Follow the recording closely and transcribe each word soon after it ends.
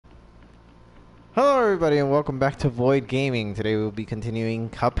everybody, and welcome back to Void Gaming. Today we'll be continuing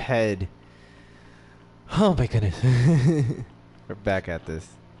Cuphead. Oh my goodness. We're back at this.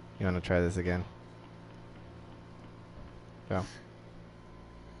 You want to try this again? Go.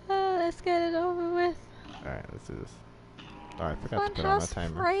 Let's get it over with. Alright, let's do this. Oh, I forgot to put on the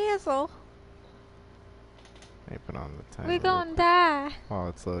timer. Frazzle. Let me put on the timer. We're gonna die. While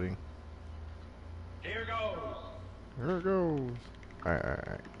it's loading. Here goes. Here it goes.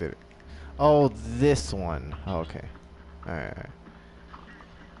 Alright. Did it. Oh, this one. Oh, okay. Alright.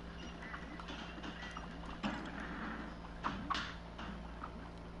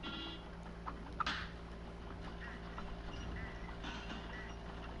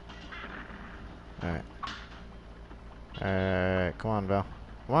 Alright, come on, Val.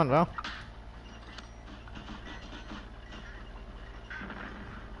 Come on, Val.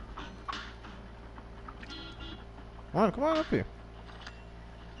 Come on up here.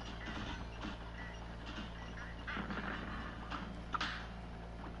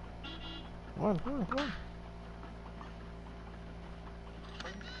 Come on.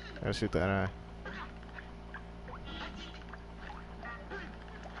 Gotta shoot that eye.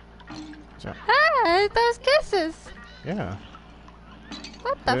 Jump. Ah, those kisses. Yeah.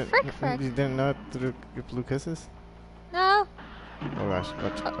 What the frick? You didn't know it through your blue kisses? No. Oh gosh.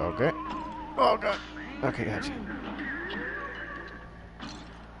 Okay. Oh god. Okay, gotcha.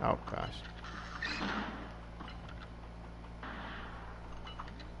 Oh gosh.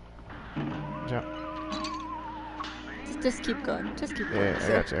 Jump. Just keep going. Just keep going.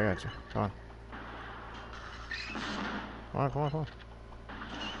 Yeah, I got you. Come on.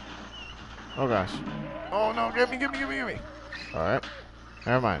 Oh gosh. Oh no, get me. Alright.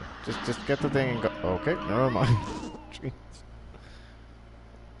 Never mind. Just get the thing and go. Okay, never mind. Jeez.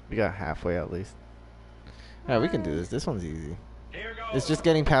 We got halfway at least. Yeah, we can do this. This one's easy. Here goes. It's just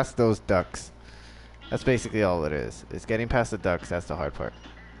getting past those ducks. That's basically all it is. It's getting past the ducks. That's the hard part.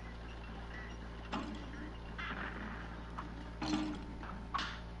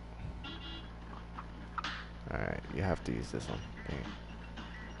 Alright, you have to use this one. Dang it.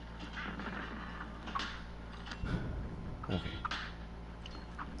 Okay.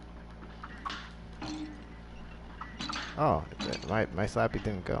 Oh, my slappy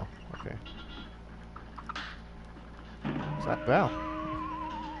didn't go. Okay. Slap Val.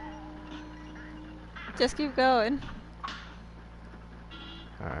 Just keep going.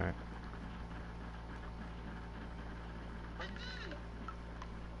 Alright.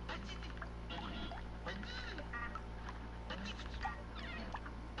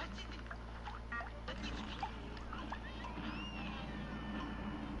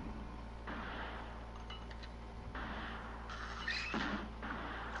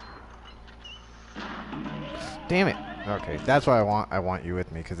 Damn it. Okay, that's why I want you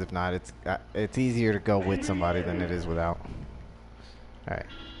with me, because if not, it's easier to go with somebody than it is without. All right,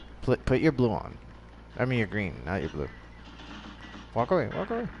 put your blue on. I mean your green, not your blue. Walk away.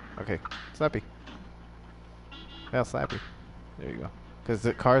 Okay, Slappy. Yeah, Slappy. There you go. Because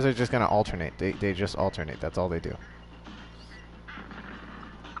the cars are just gonna alternate. They just alternate. That's all they do.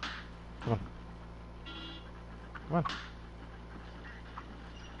 Come on.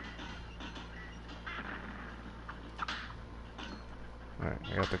 Alright,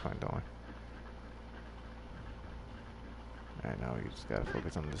 I got the coin, don't worry. Alright, now we just gotta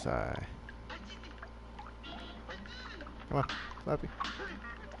focus on this eye. Come on, Slappy.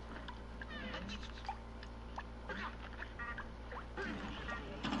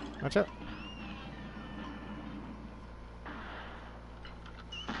 Watch out.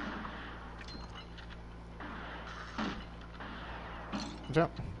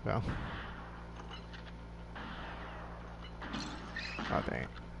 Jump. No. Oh, dang.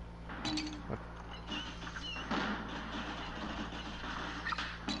 What?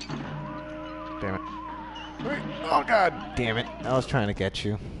 Damn it. Wait. Oh, god damn it. I was trying to get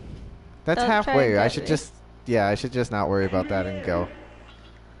you. That's halfway. I should just not worry about that and go.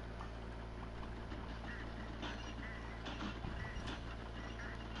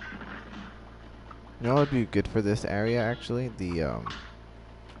 You know what would be good for this area, actually? The,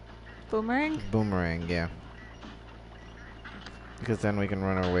 Boomerang? Boomerang, yeah. Because then we can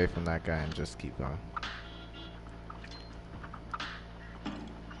run away from that guy and just keep going.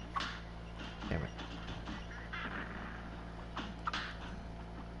 Damn it.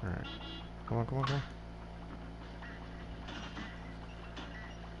 Alright. Come on.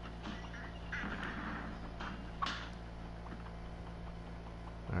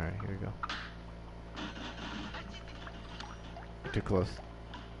 Alright, here we go. You're too close.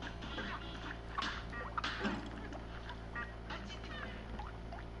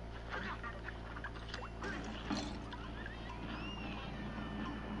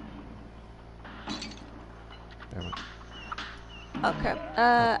 Oh crap.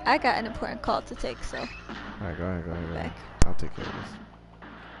 I got an important call to take, so. Alright, go ahead, go ahead, go ahead. Back. I'll take care of this.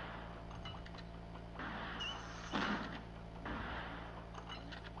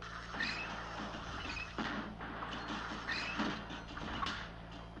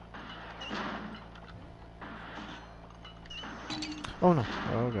 Oh no.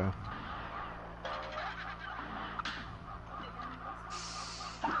 Oh god.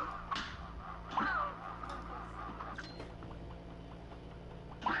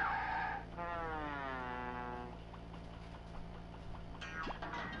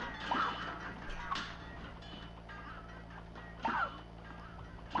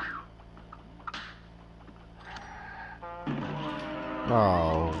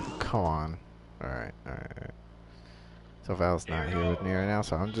 Oh, come on. Alright, alright. So Val's not here with me right now,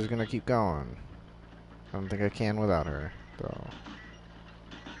 so I'm just gonna keep going. I don't think I can without her, so.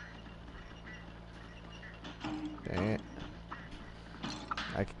 Dang it.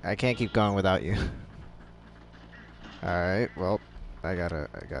 I can't keep going without you. Alright, well, I gotta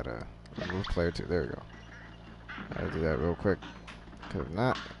remove player 2. There we go. I gotta do that real quick. Could have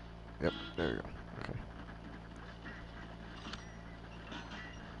not. Yep, there we go. Okay.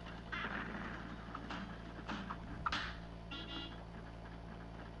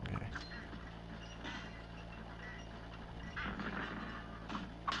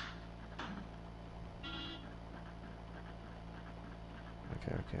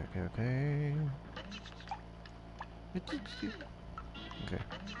 Okay. Okay. Okay.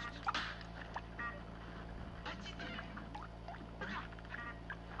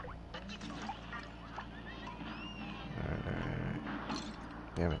 Alright.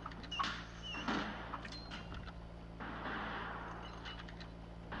 Damn it.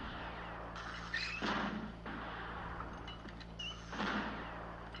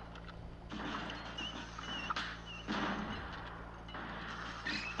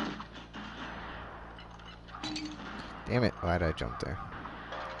 Damn it. Why'd I jump there?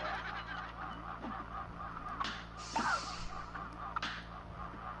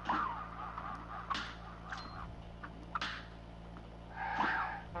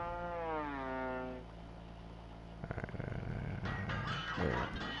 There we go.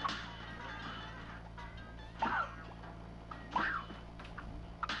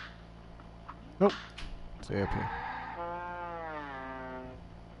 Nope. Stay up here.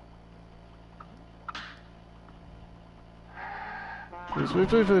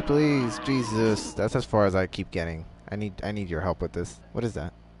 Please, Jesus. That's as far as I keep getting. I need your help with this. What is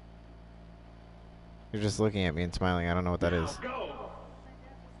that? You're just looking at me and smiling. I don't know what that is.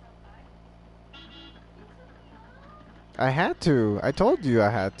 I had to. I told you I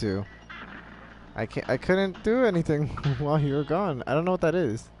had to. I couldn't do anything while you were gone. I don't know what that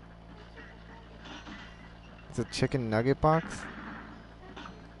is. It's a chicken nugget box.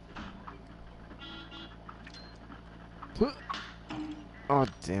 Oh,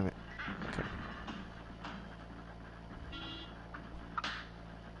 damn it. Okay.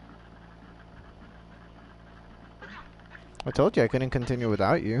 I told you I couldn't continue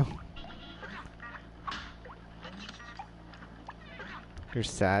without you. You're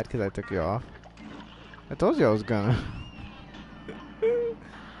sad because I took you off. I told you I was gonna.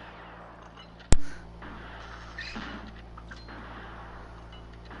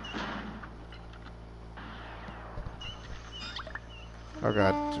 Oh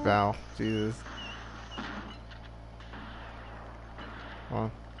god, Val. Jesus.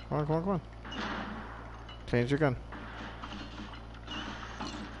 Come on. Change your gun.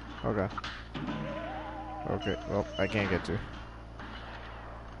 Oh god. Okay, well, I can't get you.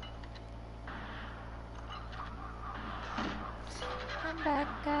 I'm back,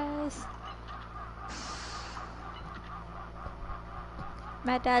 guys.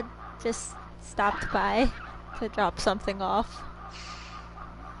 My dad just stopped by to drop something off.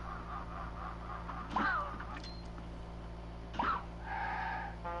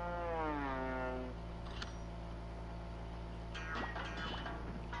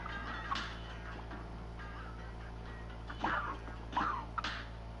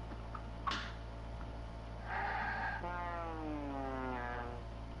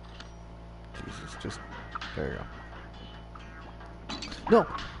 Jesus, just there you go. No.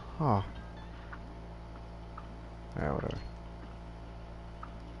 Oh. Yeah, whatever.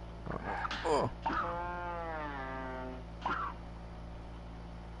 Oh no. Oh.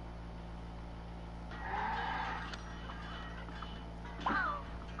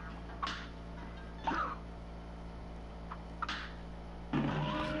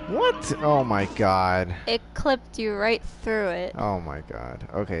 What? Oh my god. It clipped you right through it. Oh my god.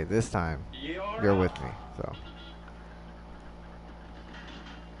 Okay, this time you're with me, so.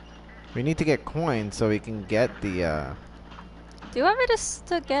 We need to get coins so we can get the, Do you want me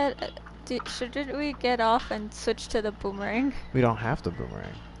to get... should we get off and switch to the boomerang? we don't have the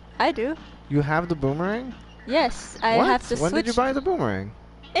boomerang. I do. You have the boomerang? Yes, I What? have to When switch... did you buy the boomerang?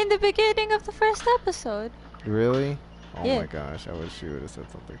 In the beginning of the first episode. Really? Oh Yeah. my gosh, I wish you would have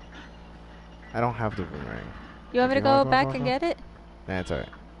said something. I don't have the boomerang. You want me to go back and get it? Nah, it's alright.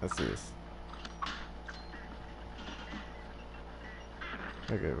 Let's do this.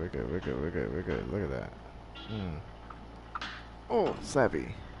 We're good, we're good, we're good, we're good, we're good. Look at that. Oh,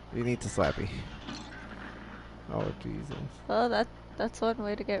 Slappy. We need to Slappy. Oh, Jesus. Well, that's one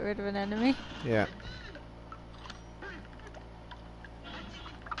way to get rid of an enemy. Yeah.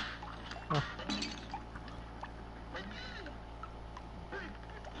 Oh.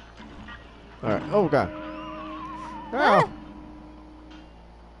 Alright. Oh, God. Ah! Oh!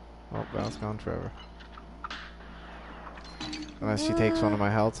 Oh, that's gone forever. Unless she takes one of my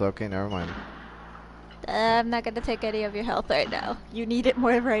healths. Okay, never mind. I'm not gonna take any of your health right now. You need it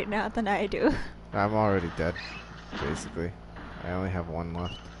more right now than I do. I'm already dead, basically. I only have one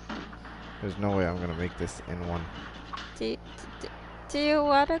left. There's no way I'm gonna make this in one. Do you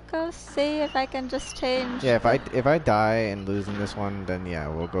wanna go see if I can just change? Yeah, if I die and lose in this one, then yeah,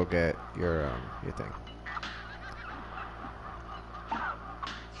 we'll go get your thing.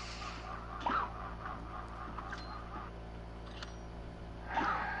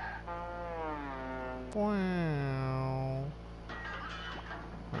 Wow.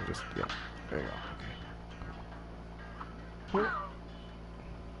 I'm just yeah. There you go. Okay.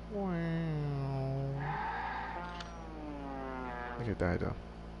 Wow. I could die though.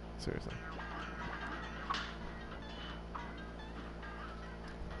 Seriously.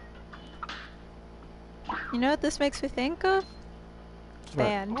 You know what this makes me think of?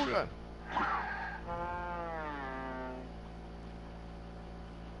 Band. Oh God.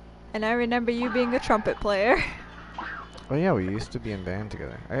 And I remember you being a trumpet player. Oh yeah, we used to be in band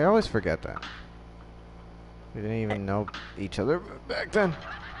together. I always forget that. We didn't even know each other back then.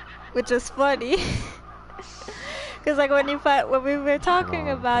 Which is funny. Because like when we were talking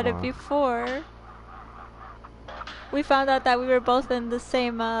about it before, we found out that we were both in the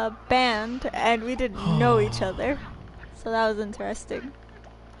same band and we didn't know each other. So that was interesting.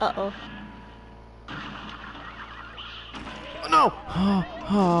 Uh-oh. Oh, no!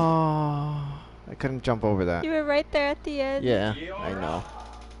 I couldn't jump over that. You were right there at the end. Yeah, I know.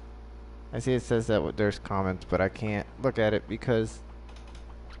 I see it says that there's comments, but I can't look at it because...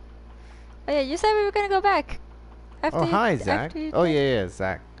 Oh yeah, you said we were gonna go back. Oh, hi, Zach. Oh, yeah,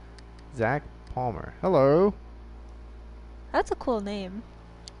 Zach. Zach Palmer. Hello. That's a cool name.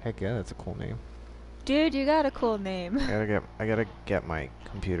 Heck yeah, that's a cool name. Dude, you got a cool name. I gotta get my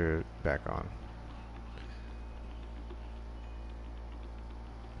computer back on.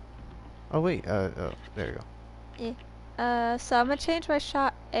 Oh wait, there you go. Yeah. So I'm gonna change my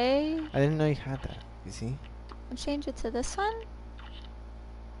shot A. I didn't know you had that. You see? I'll change it to this one.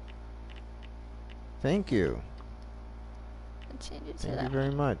 Thank you. And change it to Thank that. you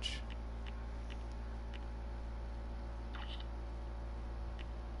very much.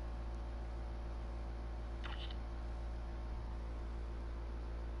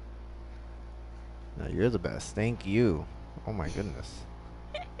 No, you're the best. Thank you. Oh my goodness.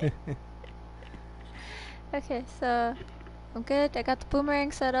 Okay, so I'm good. I got the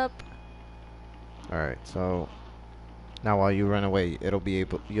boomerang set up. Alright, so now while you run away, you'll be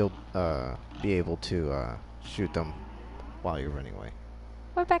able to shoot them while you're running away.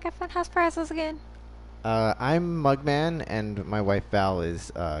 We're back at Funhouse Prizes again. I'm Mugman and my wife Val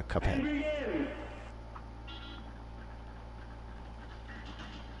is Cuphead.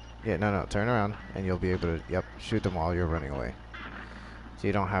 Yeah, no, turn around and you'll be able to shoot them while you're running away. So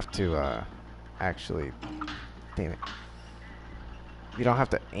you don't have to actually, damn it. You don't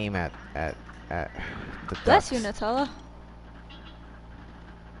have to aim at the ducks. Bless you, Nutella.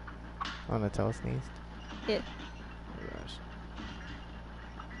 Oh, Nutella sneezed? Yeah. Oh gosh.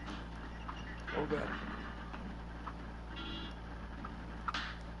 Oh god.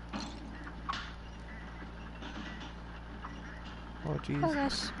 Oh jeez. Oh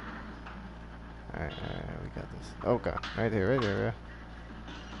gosh. Alright, we got this. Oh god, right here, yeah.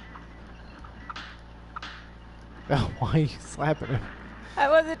 Oh, why are you slapping him? I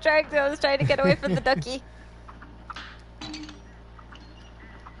wasn't trying to. I was trying to get away from the ducky.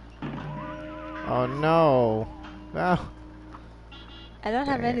 Oh no. Oh. I don't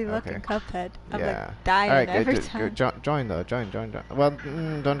have Dang any it, luck okay. in Cuphead. I'm Yeah. like dying Alright, every good, time. join though, join. Well,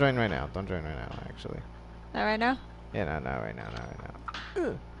 don't join right now. Don't join right now, actually. Not right now? Yeah, not right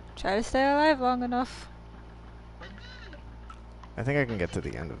now. Try to stay alive long enough. I think I can get to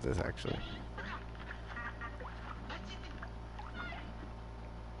the end of this actually.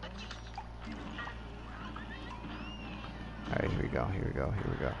 Alright, here we go, here we go, here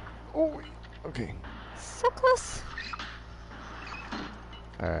we go. Oh, okay. So close.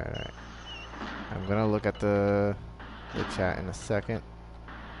 Alright, alright. I'm gonna look at the chat in a second.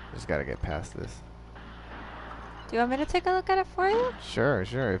 Just gotta get past this. Do you want me to take a look at it for you? Sure,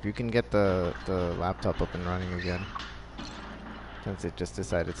 sure. If you can get the laptop up and running again. Since it just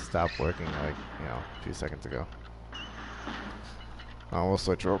decided to stop working like, you know, a few seconds ago. Oh, we'll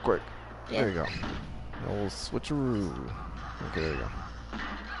switch real quick. Yeah. There you go. We'll switcheroo. Okay, there you go.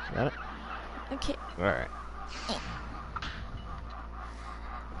 Got it? Okay. Alright.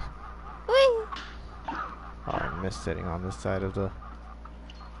 Whee! Oh, I missed sitting on this side of the...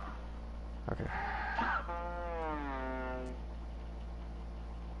 Okay.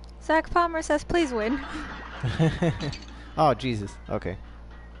 Zach Palmer says, please win. Oh, Jesus. Okay.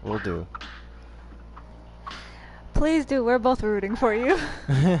 We'll do. Please do. We're both rooting for you.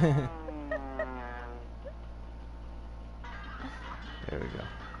 There we go.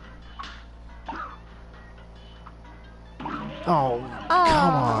 Oh,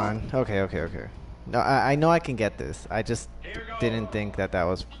 come on. Okay, okay, okay. No, I know I can get this. I just didn't think that that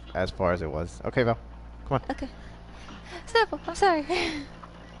was as far as it was. Okay, Val. Come on. Okay. Snapple, I'm sorry.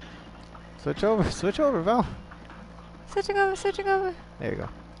 Switch over, Val. Switching over, switching over. There you go.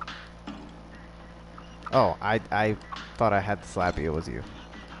 Oh, I thought I had the slappy. It was you.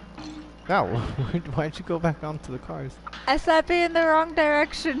 Val, why'd you go back onto the cars? I slapped you in the wrong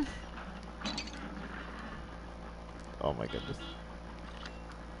direction. Oh my goodness.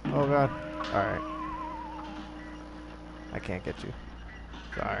 Oh god. Alright. I can't get you.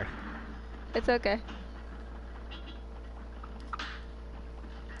 Sorry. It's okay.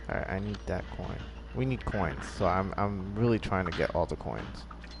 Alright, I need that coin. We need coins, so I'm really trying to get all the coins.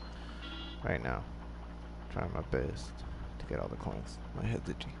 Right now. Trying my best to get all the coins. My head's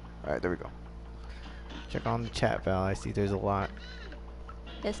itchy. Alright, there we go. Check on the chat, Val. I see there's a lot.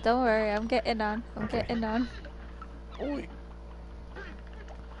 Yes, don't worry. I'm getting on. I'm Okay. getting on. Alright,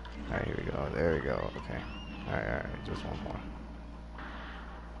 here we go. There we go. Okay. Alright, just one more.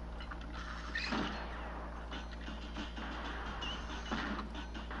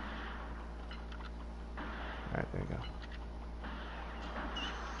 Alright, there you go.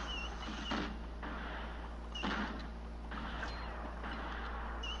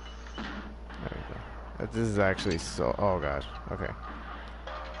 There we go. This is actually so... Oh gosh. Okay.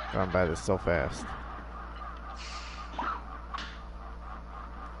 Gone by this so fast.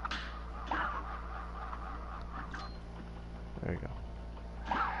 There you go.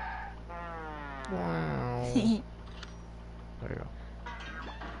 Wow. There you go.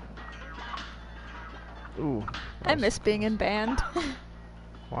 Ooh. I miss being in band.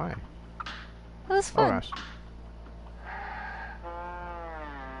 Why? It was Oh fun. gosh.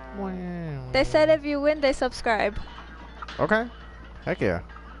 Wow. They said if you win, they subscribe. Okay. Heck yeah.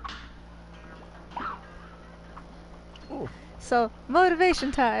 Ooh. So,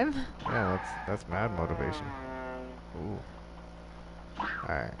 motivation time. Yeah, that's mad motivation. Ooh.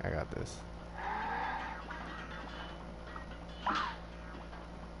 Alright, I got this.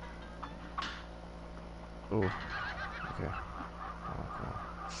 Ooh. Okay. Oh,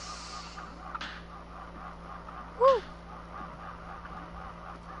 Woo.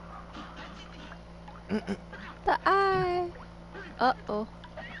 The eye. Uh-oh.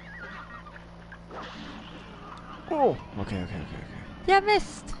 cool. Oh. Okay. Yeah,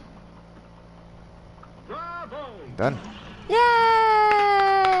 missed. Bravo! Done. Yay!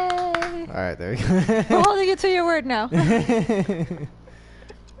 Alright, there you We're go. holding you to your word now.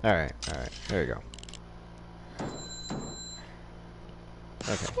 Alright. There you go.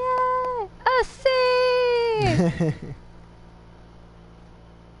 Okay. Yay! A C!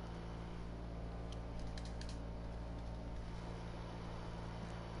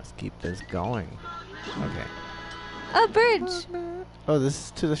 Let's keep this going. Okay. A bridge. Oh, this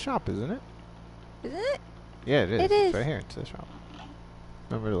is to the shop, isn't it? Is it? Yeah, it is. It It's is. right here to the shop.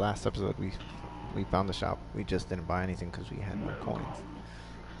 Remember the last episode we found the shop. We just didn't buy anything because we had no coins.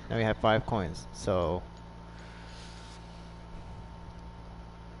 Now we have 5 coins. So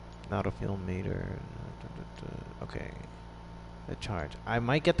not a film meter. Okay. The charge. I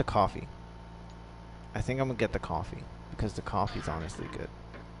might get the coffee. I think I'm gonna get the coffee because the coffee's honestly good.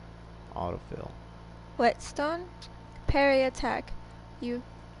 Autofill. Whetstone. Parry attack. Your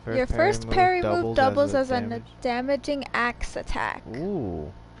parry first move parry move doubles as a damage. damaging axe attack. Ooh.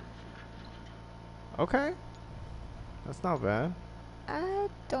 Okay. That's not bad. I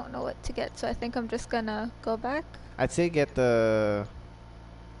don't know what to get, so I think I'm just gonna go back. I'd say get the...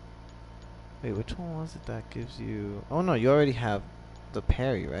 Wait, which one was it that gives you... Oh no, you already have the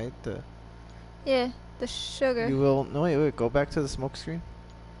parry, right? The... Yeah, the sugar. You will... No, wait, go back to the smoke screen.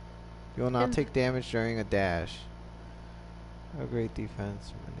 You will not And- take damage during a dash. A great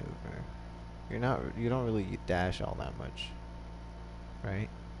defense maneuver. You don't really dash all that much. Right?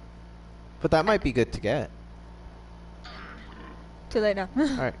 But that might be good to get. Too late now.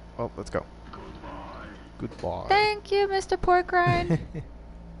 Alright, well, let's go. Goodbye. Thank you, Mr. Pork Rind.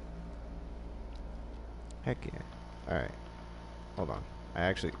 Heck yeah. Alright. Hold on. I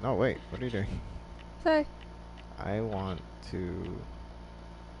actually... No, wait. What are you doing? Sorry. I want to...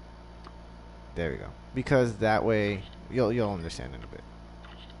 There we go. Because that way... You'll understand in a bit.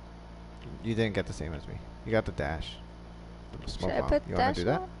 You didn't get the same as me. You got the dash. The Should smoke I bomb. put You the want dash to do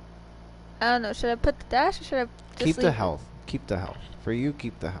that? on? I don't know. Should I put the dash or should I just Keep leave the it? health. Keep the health. For you,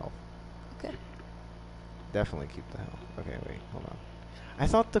 keep the health. Okay. Definitely keep the health. Okay, wait. Hold on. I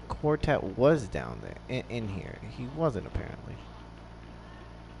thought the quartet was down there. In here. He wasn't, apparently.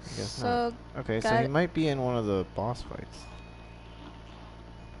 I guess So, not. Okay, so got he it. might be in one of the boss fights.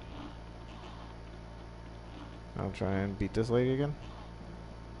 I'll try and beat this lady again.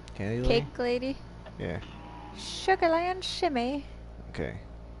 Candy lady? cake lady. Yeah. Sugarland shimmy. Okay.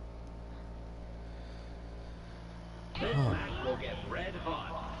 This match will get red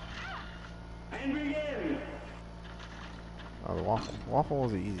hot. And begin. Oh, the waffle. Waffle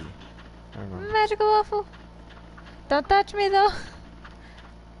was easy. I remember. Magical waffle. Don't touch me though.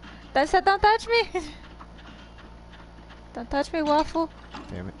 That said don't touch me. Don't touch me, waffle.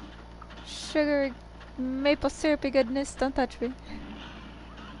 Damn it. Sugar, maple syrupy goodness. Don't touch me.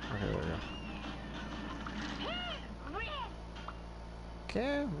 Okay, there we go.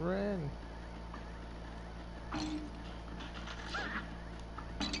 Karen.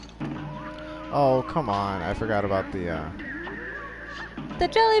 Oh, come on. I forgot about the, The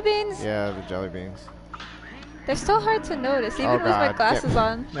jelly beans. yeah, the jelly beans. They're so hard to notice, even Oh, with my God. glasses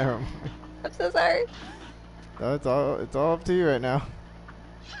on. Never mind. I'm so sorry. No, it's all up to you right now.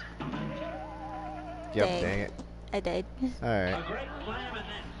 Yep, dang it. I died. Alright. A great slam and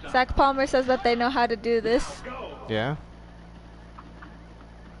then some. Zach Palmer says that they know how to do this. Go. Yeah?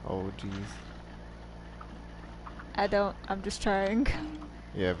 Oh, jeez. I don't. I'm just trying.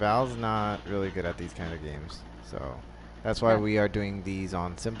 Yeah, Val's not really good at these kind of games. So, that's why Yeah. we are doing these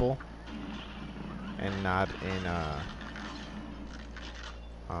on simple. And not in,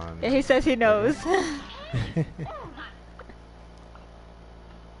 on... Yeah, he says he knows. Okay.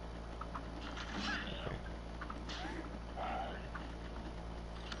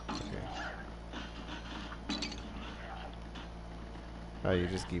 Oh, you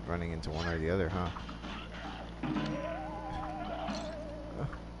just keep running into one or the other, huh?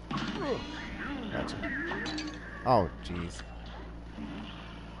 Gotcha. Oh, jeez.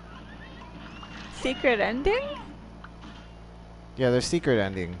 Secret ending? Yeah, there's secret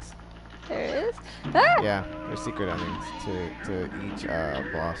endings. There is. Ah! Yeah, there's secret endings to each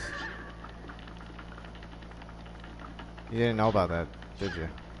boss. You didn't know about that, did you?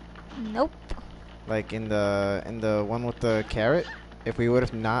 Nope. Like in the one with the carrot, if we would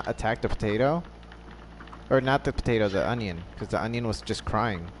have not attacked the potato, or not the potato, the onion, because the onion was just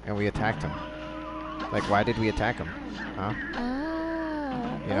crying and we attacked him. Like, why did we attack him? Huh?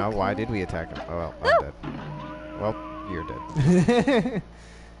 Ah. You know, why okay. did we attack him? Oh, well, I'm No. dead. Well, you're dead.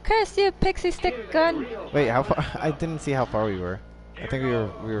 Curse you, pixie stick gun. Wait, how far? I didn't see how far we were. I think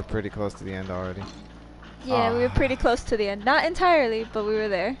we were pretty close to the end already. Yeah, we were Ah. pretty close to the end. Not entirely, but we were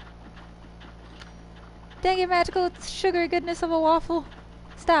there. Dang it, magical sugar goodness of a waffle.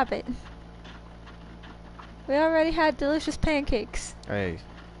 Stop it. We already had delicious pancakes. Hey,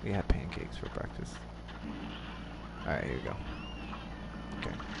 we had pancakes for breakfast. Alright, here we go.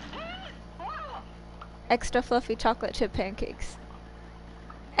 Okay. Extra fluffy chocolate chip pancakes.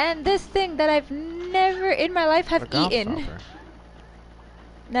 And this thing that I've never in my life have A eaten. gobstopper.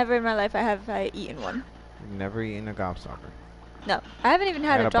 Never in my life have I eaten one. You've never eaten a gobstopper. No, I haven't even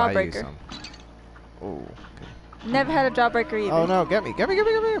had I a gotta buy you jawbreaker. some. Oh, okay. Never had a jawbreaker either. Oh no, get me, get me, get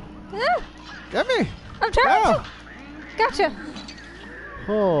me, get me! Ah, Get me! I'm trying No! to. Gotcha.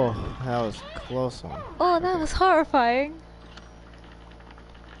 Oh, that was a close one. Oh, that Okay. was horrifying.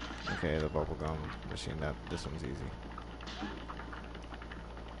 Okay, the bubblegum machine, this one's easy.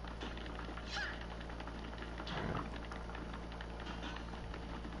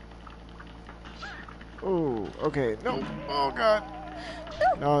 Oh, okay. No. Oh god.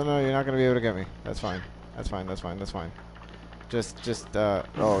 No, no, you're not gonna be able to get me. That's fine. That's fine. That's fine. That's fine. Just.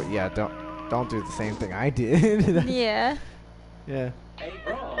 Oh yeah. Don't do the same thing I did. Yeah. Yeah. A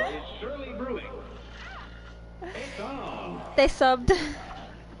brawl is surely brewing. It's on. They subbed.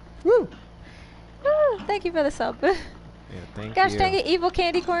 Woo! Woo, thank you for the sub. Yeah, thank Gosh you. dang it, evil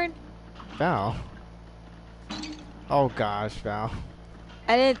candy corn. Val. Oh gosh, Val.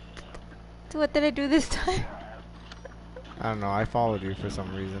 I didn't. What did I do this time? I don't know. I followed you for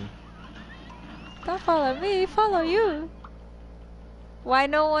some reason. Don't follow me, follow you. Why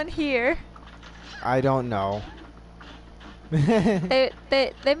no one here? I don't know. They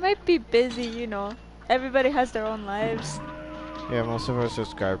might be busy, you know. Everybody has their own lives. Yeah, most of our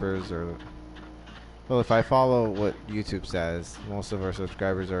subscribers are. Well, if I follow what YouTube says, most of our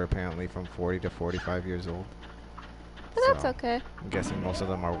subscribers are apparently from 40 to 45 years old. But that's So, okay. I'm guessing most of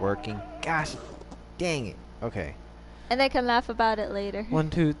them are working. Gosh, dang it. Okay. And they can laugh about it later. 1,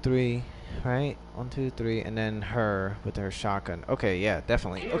 2, 3, right? 1, 2, 3, and then her with her shotgun. Okay, yeah,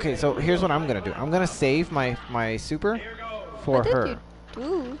 definitely. Okay, so here's what I'm gonna do. I'm gonna save my super for What did her. you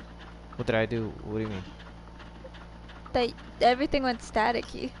do? What did I do? What do you mean? That everything went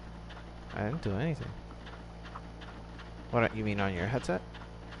staticky. I didn't do anything. What you mean on your headset?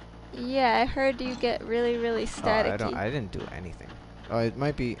 Yeah, I heard you get really, really staticky. I didn't do anything. Oh, it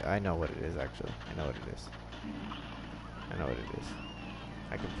might be. I know what it is actually. I know what it is. I know what it is.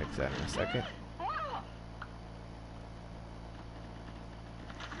 I can fix that in a second.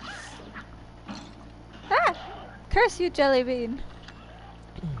 Ah! Curse you, jelly bean.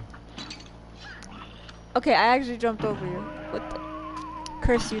 Okay, I actually jumped over you. What the?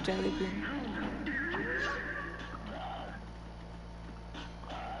 Curse you, jelly bean.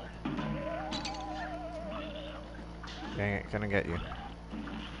 Dang it, gonna get you.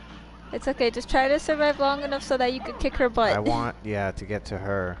 It's okay, just try to survive long enough so that you could kick her butt. I want, yeah, to get to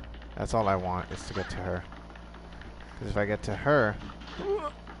her. That's all I want, is to get to her. Because if I get to her, then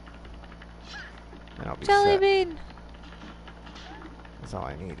I'll be Jelly set. bean! That's all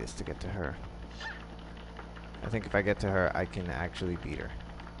I need, is to get to her. I think if I get to her, I can actually beat her.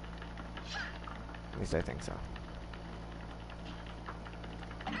 At least I think so.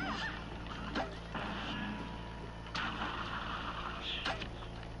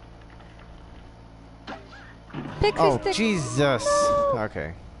 Pixie Oh, stick. Jesus!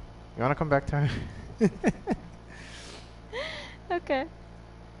 Okay. You wanna come back to her? Okay.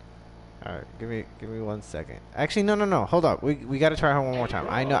 Alright, give me 1 second. Actually, no. Hold up. We gotta try her one more time.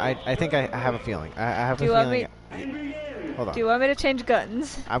 I know. I think I have a feeling. I have Do a you want feeling. me? Hold on. Do you want me to change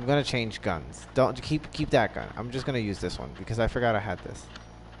guns? I'm gonna change guns. Don't keep that gun. I'm just gonna use this one because I forgot I had this.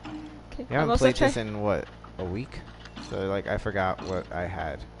 Okay. You haven't played this in what, a week? So like I forgot what I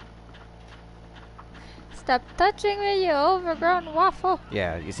had. Stop touching me, you overgrown waffle.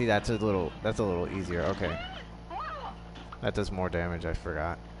 Yeah, you see that's a little easier. Okay. That does more damage. I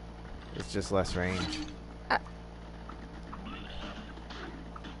forgot. It's just less range.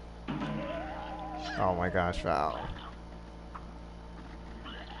 Oh my gosh, Val.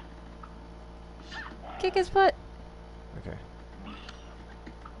 Kick his butt. Okay.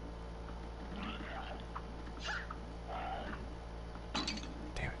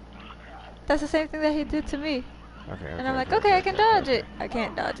 Damn it. That's the same thing that he did to me. Okay. And I'm like, okay, I can dodge it. I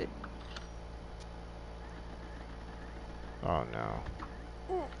can't dodge it. Oh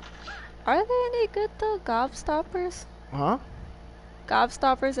no. Are they any good though? Gobstoppers? Huh?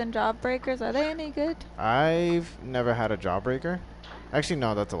 Gobstoppers and Jawbreakers, are they any good? I've never had a jawbreaker. Actually,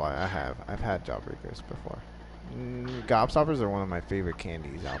 no, that's a lie. I have. I've had jawbreakers before. Gobstoppers are one of my favorite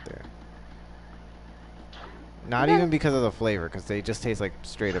candies out there. Not Okay. even because of the flavor, because they just taste like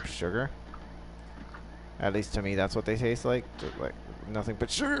straight up sugar. At least to me, that's what they taste like. Just like nothing but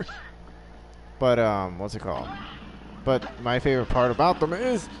sugar. But what's it called? But my favorite part about them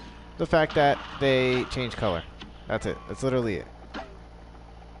is the fact that they change color. That's it. That's literally it.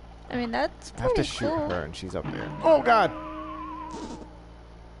 I mean, that's I have pretty to shoot cool. her, and she's up there. Oh God!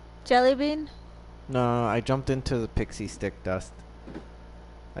 Jelly bean? No, I jumped into the pixie stick dust.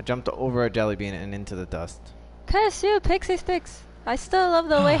 I jumped over a jelly bean and into the dust. Curse you, Pixie Sticks. I still love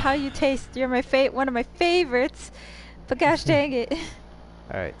the way how you taste. You're my one of my favorites. But gosh dang it.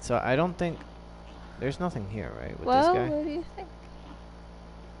 Alright, so I don't think... There's nothing here, right, with Well, this guy? what do you think?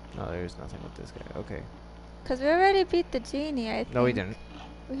 No, there's nothing with this guy. Okay. Because we already beat the genie, I think. No, we didn't.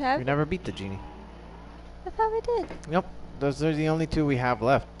 We have? We never beat the genie. I thought we did. Nope. Those are the only two we have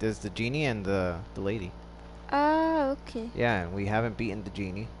left. There's the genie and the lady. Ah, okay. Yeah, and we haven't beaten the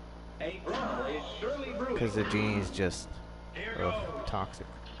genie. A brawl is surely brewing. Because the genie is just Here goes. toxic.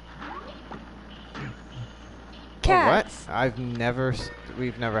 Cats. Oh, what?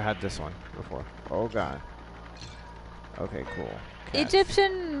 We've never had this one before. Oh God. Oh, Okay, cool. Cats.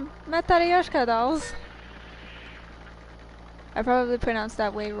 Egyptian Matryoshka dolls. I probably pronounced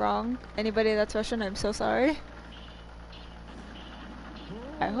that way wrong. Anybody that's Russian, I'm so sorry.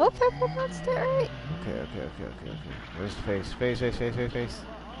 I hope I pronounced it right. Okay. Where's the face? Face.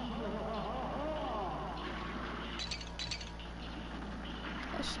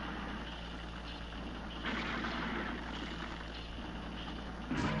 Gosh.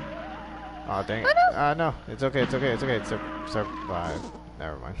 Oh, dang Oh it. no! No. It's okay. It's survive.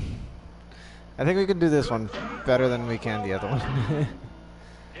 Never mind. I think we can do this one better than we can the other one.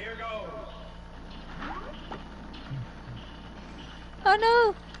 Here goes. Oh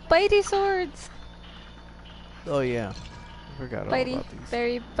no! Bitey swords! Oh, yeah. I forgot all Bitey, about these.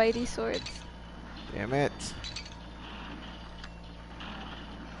 very bitey swords. Damn it.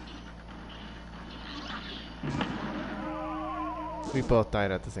 We both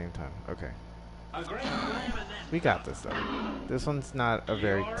died at the same time. Okay. A great slam and then We got this, though. This one's not a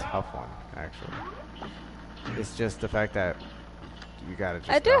very tough one, actually. It's just the fact that you gotta just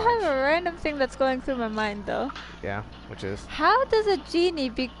I do dodge. have a random thing that's going through my mind though. Yeah, which is? How does a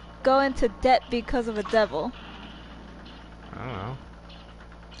genie go into debt because of a devil? I don't know.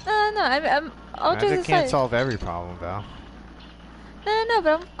 No, I'm all Magic just can't aside. solve every problem, Val. No,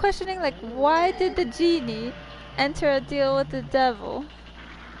 but I'm questioning like why did the genie enter a deal with the devil?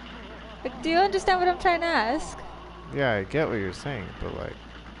 Like, do you understand what I'm trying to ask? Yeah, I get what you're saying, but like...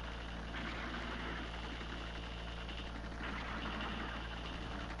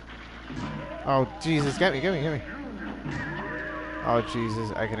 Oh, Jesus, get me. Oh,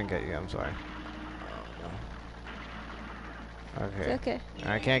 Jesus, I couldn't get you, I'm sorry. Okay. Okay.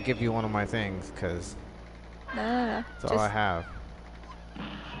 I can't give you one of my things, because No. that's all I have.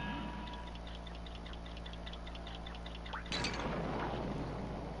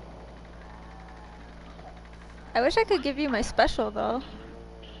 I wish I could give you my special though.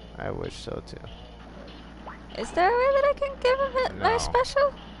 I wish so, too. Is there a way that I can give him my No.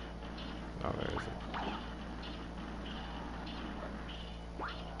 special? No, there isn't.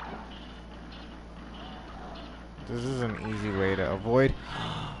 This is an easy way to avoid...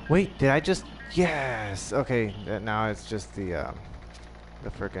 Wait, did I just... Yes! Okay, now it's just the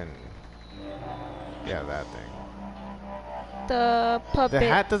frickin'... Yeah, that thing. The puppet. The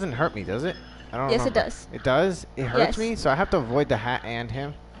hat doesn't hurt me, does it? I don't Yes, it remember. does. It does? It hurts Yes. me? So I have to avoid the hat and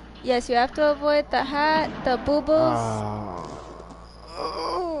him? Yes, you have to avoid the hat, the boo-boos.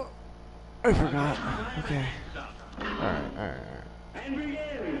 Oh, I forgot. Okay. Alright. and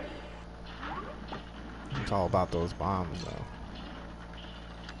begin. It's all about those bombs, though.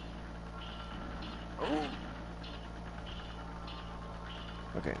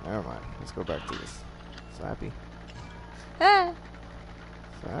 Okay, never mind. Let's go back to this. Slappy. Ah,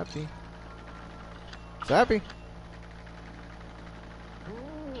 Slappy. Slappy.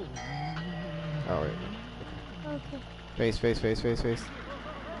 Oh, wait. okay. Face. Face.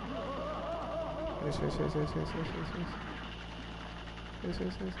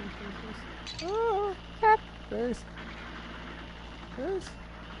 Oh, crap. Face.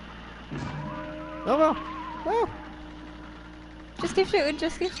 No. Just keep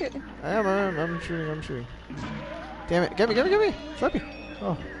shooting. I'm shooting. Damn it. Get me. Slappy.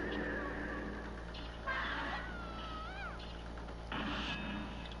 Oh.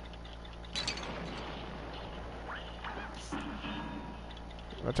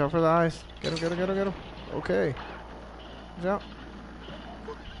 Watch out for the eyes. Get him. Okay. Watch out.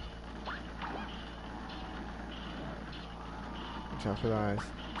 Watch out for the eyes.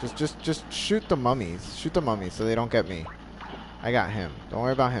 Just shoot the mummies. Shoot the mummies so they don't get me. I got him. Don't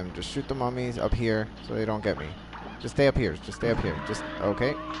worry about him. Just shoot the mummies up here so they don't get me. Just stay up here. Just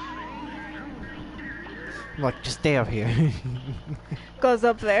okay. I'm like, just stay up here. Goes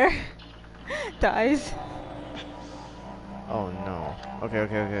up there. Dies. Oh no.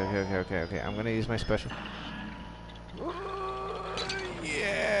 Okay. I'm gonna use my special.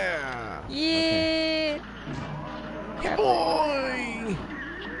 Yeah. Yeah. Okay. Boy.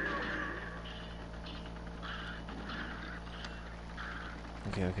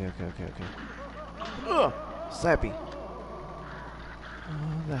 Okay. Ugh, Slappy.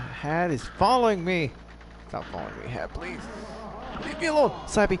 Oh, the hat is following me. Stop following me, hat, please. Leave me alone,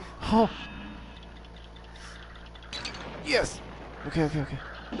 Slappy. Oh. Yes. Okay.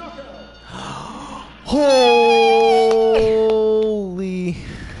 Holy.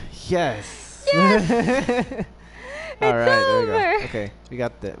 Yes. All right, there we go. over. Okay, we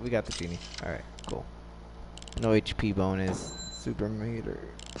got the genie. All right, cool. No HP bonus. Super meter.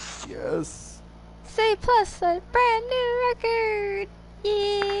 Yes. Say plus a brand new record.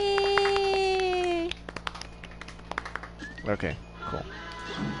 Yay! Okay, cool.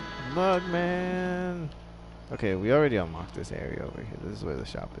 Mugman. Okay, we already unlocked this area over here. This is where the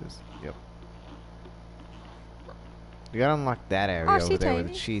shop is. Yep. We gotta unlock that area over there where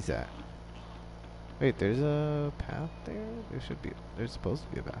the cheese at. Wait, there's a path there? There should be. There's supposed to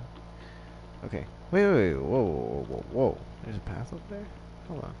be a path. Okay. Wait. Whoa. There's a path up there?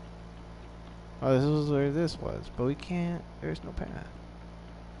 Hold on. Oh, this was where this was. But we can't. There's no path.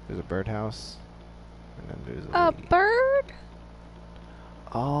 There's a birdhouse. And then there's a lady. bird?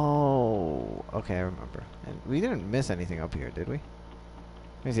 Oh. Okay, I remember. And we didn't miss anything up here, did we?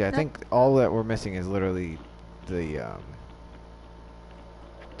 Let me see. I think all that we're missing is literally the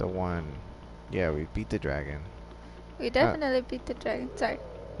one. Yeah, we beat the dragon. We definitely beat the dragon. Sorry.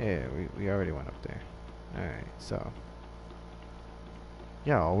 Yeah, we already went up there. Alright, so.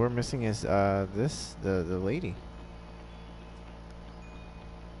 Yeah, all we're missing is the lady.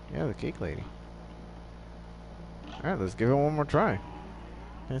 Yeah, the cake lady. Alright, let's give it one more try.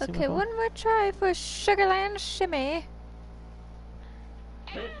 Okay, one more try for Sugarland Shimmy.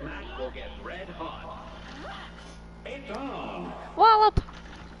 This match will get red hot. It's on. Wallop!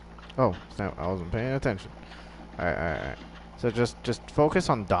 Oh, snap, I wasn't paying attention. Alright. So just focus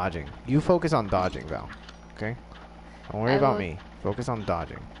on dodging. You focus on dodging, Val. Okay? Don't worry about me. Focus on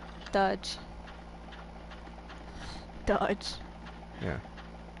dodging. Dodge. Yeah.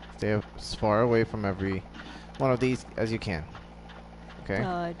 Stay as far away from every one of these as you can. Okay?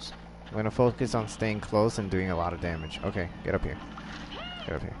 Dodge. I'm gonna focus on staying close and doing a lot of damage. Okay, get up here.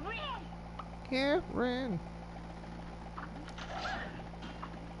 Karen!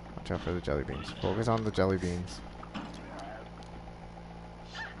 Watch out for the jelly beans. Focus on the jelly beans.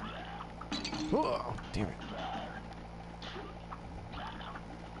 Oh, damn it.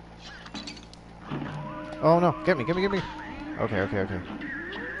 Oh no, get me. Okay.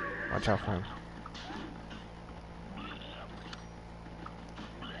 Watch out for him.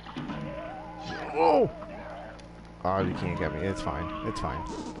 Whoa! Oh, you can't get me. It's fine.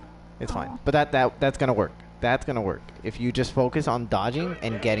 But that's gonna work. That's gonna work. If you just focus on dodging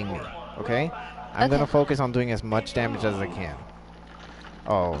and getting me, okay? I'm gonna focus on doing as much damage as I can.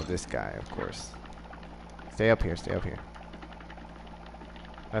 Oh, this guy, of course. Stay up here.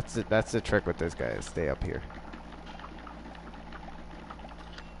 That's the trick with this guy, is stay up here.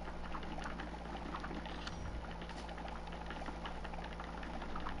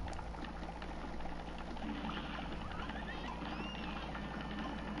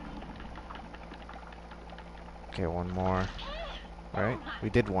 Okay, one more. Alright, we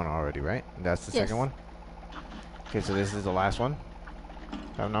did one already, right? That's the second one? Okay, so this is the last one?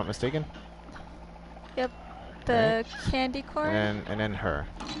 If I'm not mistaken? Yep. The candy corn. And then her.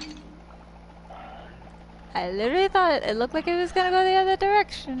 I literally thought it looked like it was gonna go the other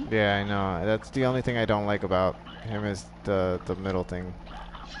direction. Yeah, I know. That's the only thing I don't like about him, is the middle thing.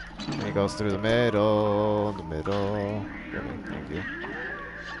 And he goes through the middle. Good, thank you.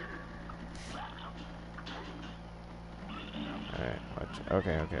 Alright, watch.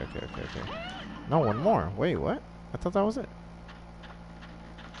 Okay. No, one more. Wait, what? I thought that was it.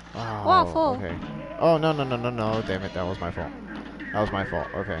 Oh, Waffle. Okay. Oh, no. Damn it, that was my fault.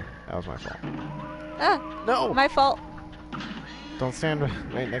 Okay, that was my fault. Ah, No! my fault. Don't stand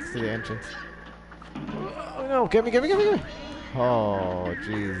right next to the entrance. Oh, no, get me. Oh,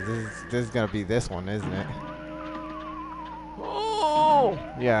 jeez, this is gonna be this one, isn't it? Oh!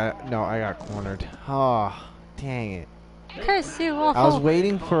 Yeah, no, I got cornered. Oh, dang it. Curse you, Waffle. I was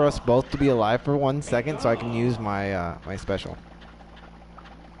waiting for us both to be alive for 1 second so I can use my my special.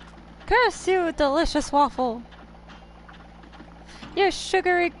 Curse you, delicious Waffle. Your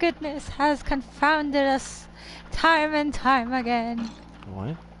sugary goodness has confounded us time and time again.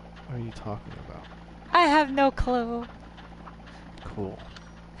 What are you talking about? I have no clue. Cool.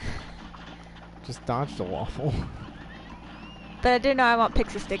 Just dodge the waffle. But I do know I want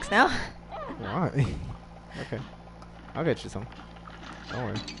pixie sticks now. Why? Okay. I'll get you some. Don't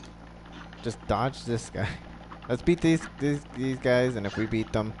worry. Just dodge this guy. Let's beat these guys, and if we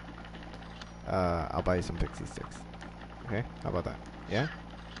beat them, I'll buy you some pixie sticks. Okay? How about that? Yeah?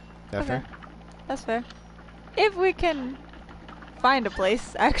 That fair? That's fair. If we can find a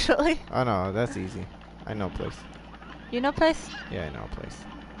place, actually. Oh no, that's easy. I know a place. You know place? Yeah, I know a place.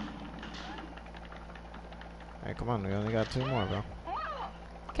 Alright, come on. We only got 2 more, bro.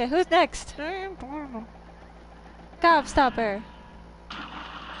 Okay, who's next? Gobstopper.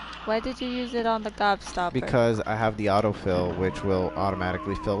 Why did you use it on the Gobstopper? Because I have the autofill, which will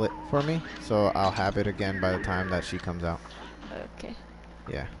automatically fill it for me. So I'll have it again by the time that she comes out. Okay.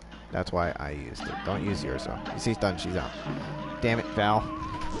 Yeah, that's why I used it. Don't use yours, though. You see, it's done. She's out. Damn it, Val.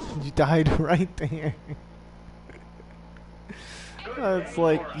 You died right there. It's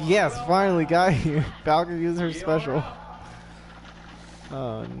like, yes, finally got you. Val can use her special.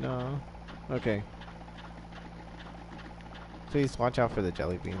 Oh no. Okay. Please watch out for the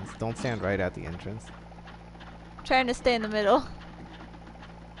jelly beans. Don't stand right at the entrance. Trying to stay in the middle.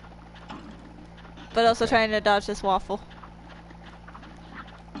 But also Okay. trying to dodge this waffle.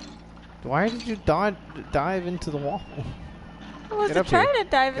 Why did you dive into the waffle? I wasn't trying to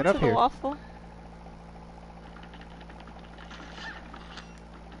dive into the waffle.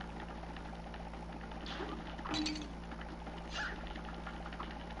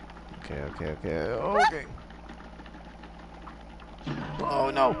 Okay.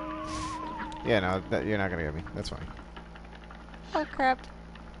 Oh no! Yeah, no, you're not gonna get me. That's fine. Oh crap.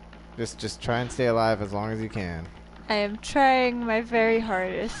 Just try and stay alive as long as you can. I am trying my very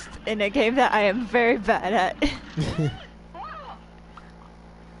hardest in a game that I am very bad at.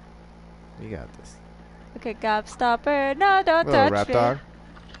 You got this. Okay, Gobstopper. No, don't Hello, touch me. Rapdog.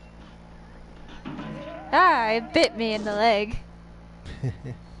 Ah, it bit me in the leg.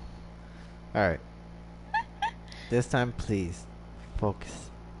 Alright. This time, please, focus.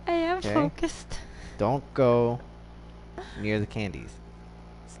 I am Okay. focused. Don't go near the candies.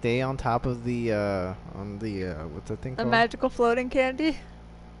 Stay on top of the, what's that thing The called? magical floating candy?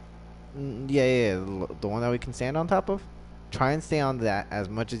 Yeah. The one that we can stand on top of. Try and stay on that as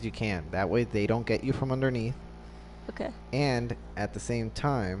much as you can. That way they don't get you from underneath. Okay. And at the same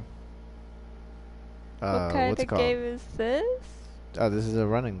time, What kind what's it of called? game is this? Oh, this is a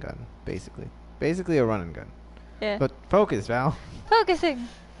run and gun, basically. Basically a run and gun. Yeah. But focus, Val. Focusing.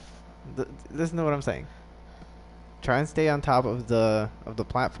 Listen to what I'm saying. Try and stay on top of the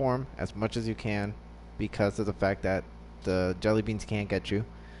platform as much as you can, because of the fact that the jelly beans can't get you.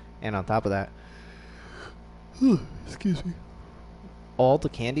 And on top of that, excuse me, all the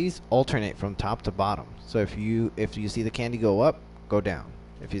candies alternate from top to bottom. So if you see the candy go up, go down.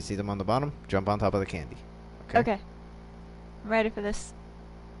 If you see them on the bottom, jump on top of the candy. Okay. I'm ready for this.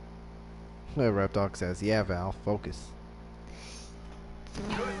 Rep Dog says, "Yeah, Val, focus."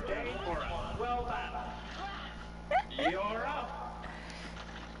 Good day for a swell battle. You're up.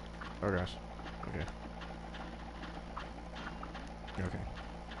 Oh gosh. Okay.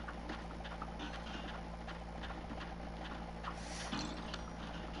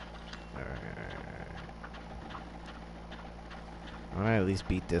 I want to at least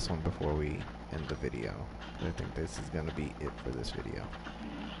beat this one before we end the video. I think this is going to be it for this video.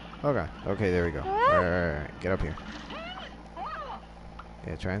 Okay, there we go. Alright, get up here.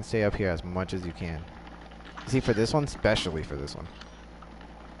 Yeah, try and stay up here as much as you can. See, for this one, especially for this one.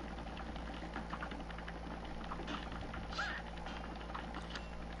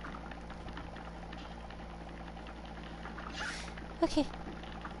 Okay.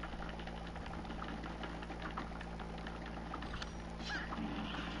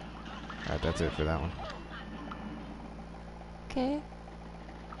 Alright, that's it for that one. Okay.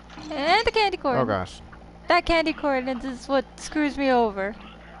 And the candy corn. Oh gosh. That candy corn is what screws me over.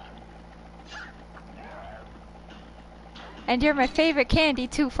 And you're my favorite candy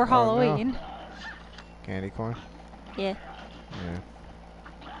too for Halloween. No. Candy corn? Yeah. Yeah.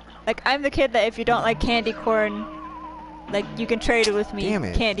 Like, I'm the kid that if you don't like candy corn, like, you can trade it with me. Damn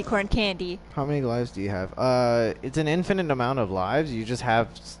it. Candy corn candy. How many lives do you have? It's an infinite amount of lives. You just have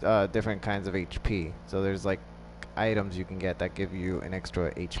different kinds of HP. So there's like items you can get that give you an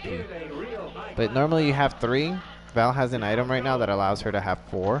extra HP. But normally you have 3. Val has an item right now that allows her to have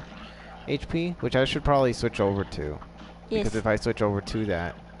 4 HP, which I should probably switch over to. Yes. Because if I switch over to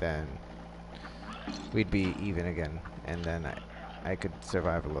that, then we'd be even again, and then I could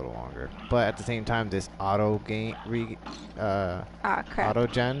survive a little longer. But at the same time, this auto Crap.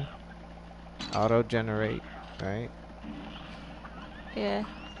 auto generate, right? Yeah.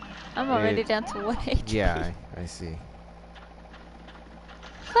 I'm already down to 1 HP. Yeah, I see.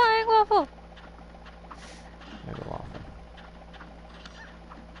 Flying waffle. Like a waffle.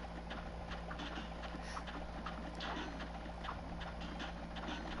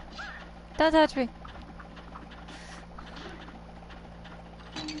 Don't touch me.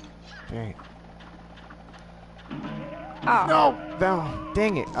 Dang. Oh. No, Val.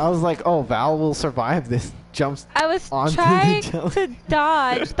 Dang it. I was like, oh, Val will survive this. Jumps I was onto the trying jelly to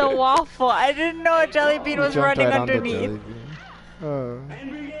dodge the waffle. I didn't know a jelly bean was Jumped running right onto underneath. jelly bean. Oh,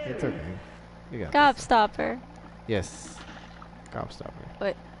 it's okay. You got this. Gobstopper. Yes. Gobstopper.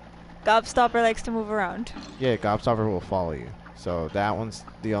 Wait. Gobstopper likes to move around. Yeah, Gobstopper will follow you. So that one's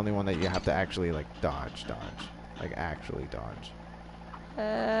the only one that you have to actually like dodge. Like actually dodge.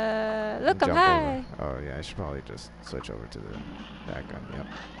 Look, I'm Jump high. over. Oh yeah, I should probably just switch over to that gun. Yep.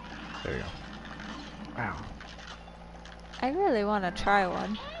 There you go. Wow. I really want to try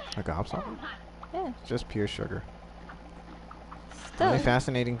one. A gobstopper? Yeah. It's just pure sugar. The Still. only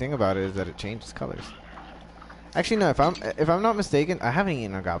fascinating thing about it is that it changes colors. Actually, no. If I'm not mistaken, I haven't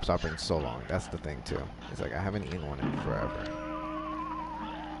eaten a gobstopper in so long. That's the thing too. It's like I haven't eaten one in forever.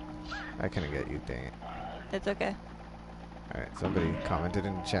 I couldn't get you. Dang it. It's okay. All right. Somebody commented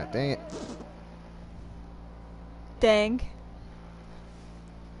in the chat. Dang it. Dang.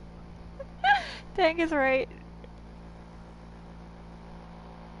 Dang is right.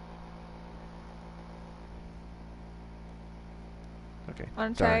 Okay.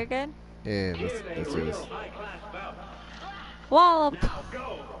 Want to try sorry. again? Yeah. Let's do this. Wallop.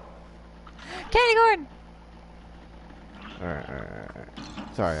 Candy corn. All right.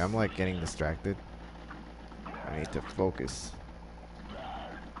 Sorry, I'm like getting distracted. I need to focus.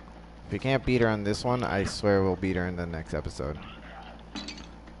 If we can't beat her on this one, I swear we'll beat her in the next episode.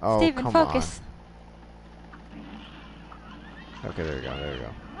 Oh, Steven, come focus. on. Okay, there we go.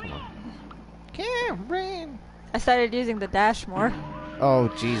 Come on. Cameron! I started using the dash more. Oh,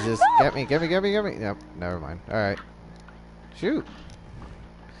 Jesus. Get me. Yep, never mind. Alright. Shoot.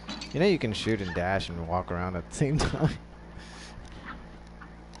 You know you can shoot and dash and walk around at the same time.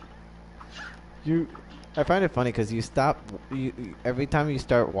 I find it funny because you stop, every time you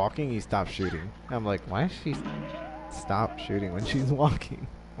start walking, you stop shooting. I'm like, why does she stop shooting when she's walking?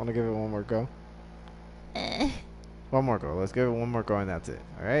 Want to give it one more go? One more go. Let's give it one more go and that's it.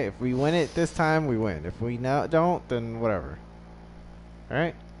 Alright? If we win it this time, we win. If we don't, then whatever.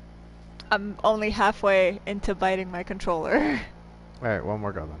 Alright? I'm only halfway into biting my controller. Alright, one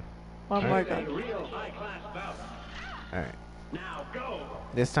more go then. One more A go. real high-class bout. Alright. Now go.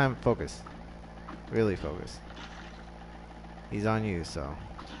 This time, focus. Really focus. He's on you, so.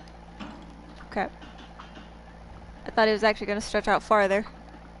 Okay. I thought he was actually going to stretch out farther.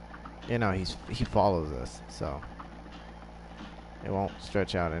 You know, he follows us, so. It won't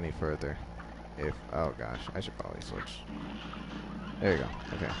stretch out any further. Oh gosh, I should probably switch. There you go,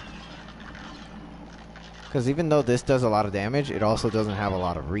 okay. Because even though this does a lot of damage, it also doesn't have a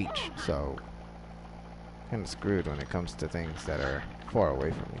lot of reach, so. Kind of screwed when it comes to things that are far away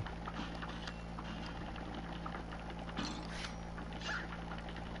from me.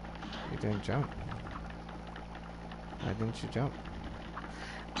 You didn't jump. Why didn't you jump?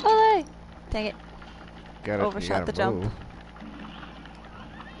 Oh, dang it. You Overshot the jump. move.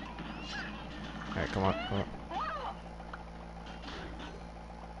 Alright, come on.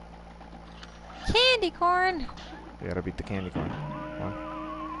 Candy corn. You gotta beat the candy corn. Come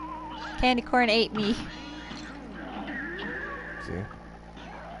on. Candy corn ate me. See?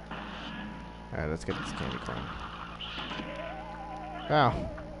 Alright, let's get this candy corn. Ow.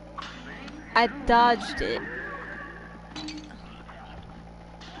 I dodged it.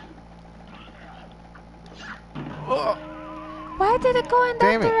 Oh. Why did it go in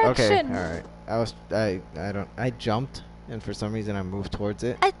that Damn it. direction? Okay, alright. I jumped and for some reason I moved towards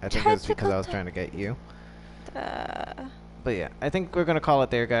it. I I think tried it's to because go I was trying to get you. Uh, But yeah, I think we're gonna call it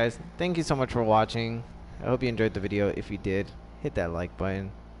there, guys. Thank you so much for watching. I hope you enjoyed the video. If you did, hit that like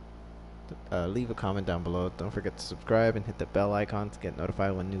button. Leave a comment down below. Don't forget to subscribe and hit the bell icon to get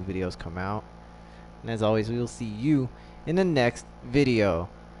notified when new videos come out. And as always, we will see you in the next video.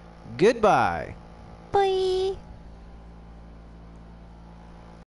 Goodbye.